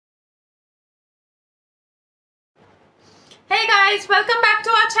Hey guys, welcome back to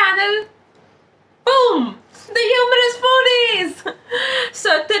our channel. Boom! The Humorous Foodies!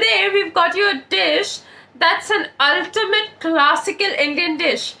 So today we've got you a dish that's an ultimate classical Indian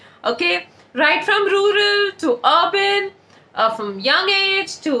dish. Okay? Right from rural to urban, from young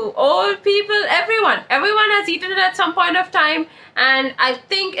age to old people, everyone has eaten it at some point of time, and I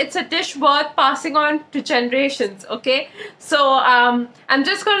think it's a dish worth passing on to generations. Okay? So I'm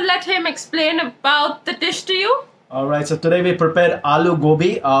just going to let him explain about the dish to you. Alright, so today we prepared Aloo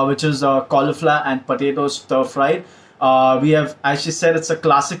Gobi, which is cauliflower and potato stir fried. We have, as she said, it's a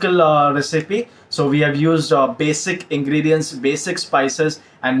classical recipe. So we have used basic ingredients, basic spices,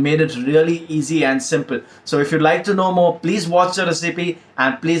 and made it really easy and simple. So if you'd like to know more, please watch the recipe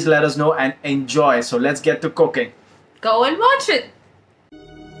and please let us know and enjoy. So let's get to cooking. Go and watch it.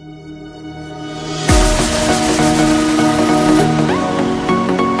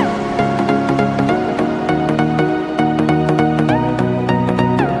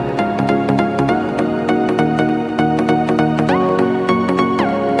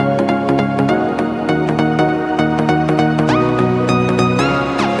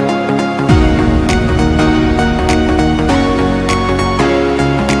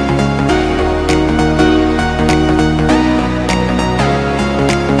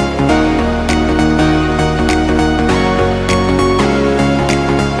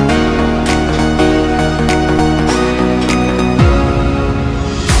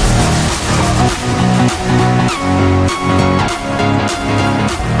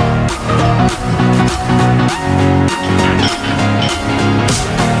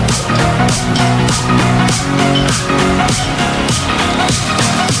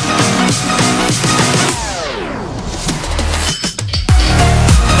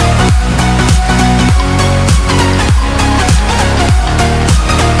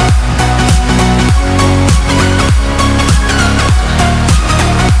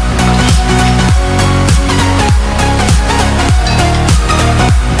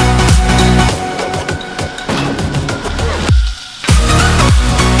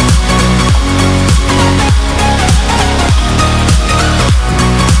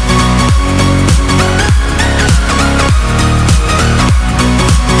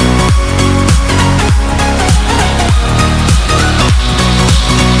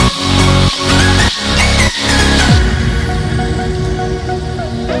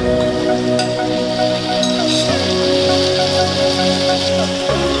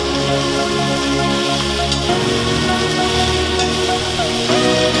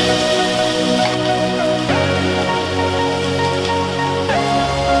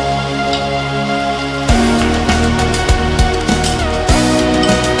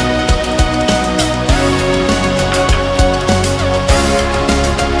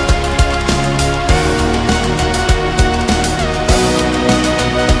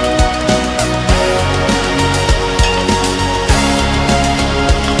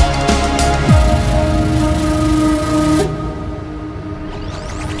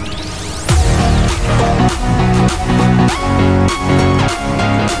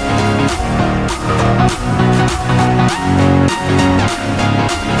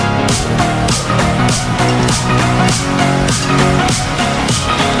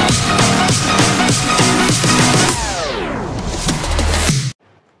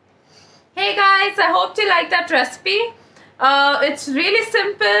 I hope you like that recipe. It's really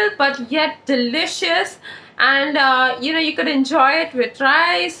simple but yet delicious, and you could enjoy it with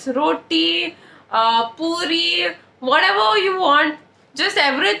rice, roti, poori, whatever you want, just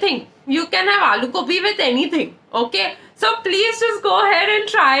everything. You can have aloo gobi with anything. Okay, so please just go ahead and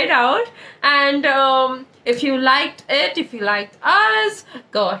try it out, and if you liked it, if you liked us,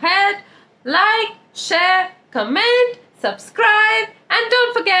 go ahead, like, share, comment, subscribe, and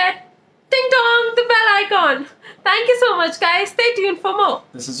don't forget, ding dong, the bell icon. Thank you so much, guys. Stay tuned for more.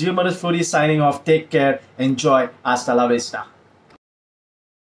 This is Humorous Foodies signing off. Take care. Enjoy. Hasta la vista.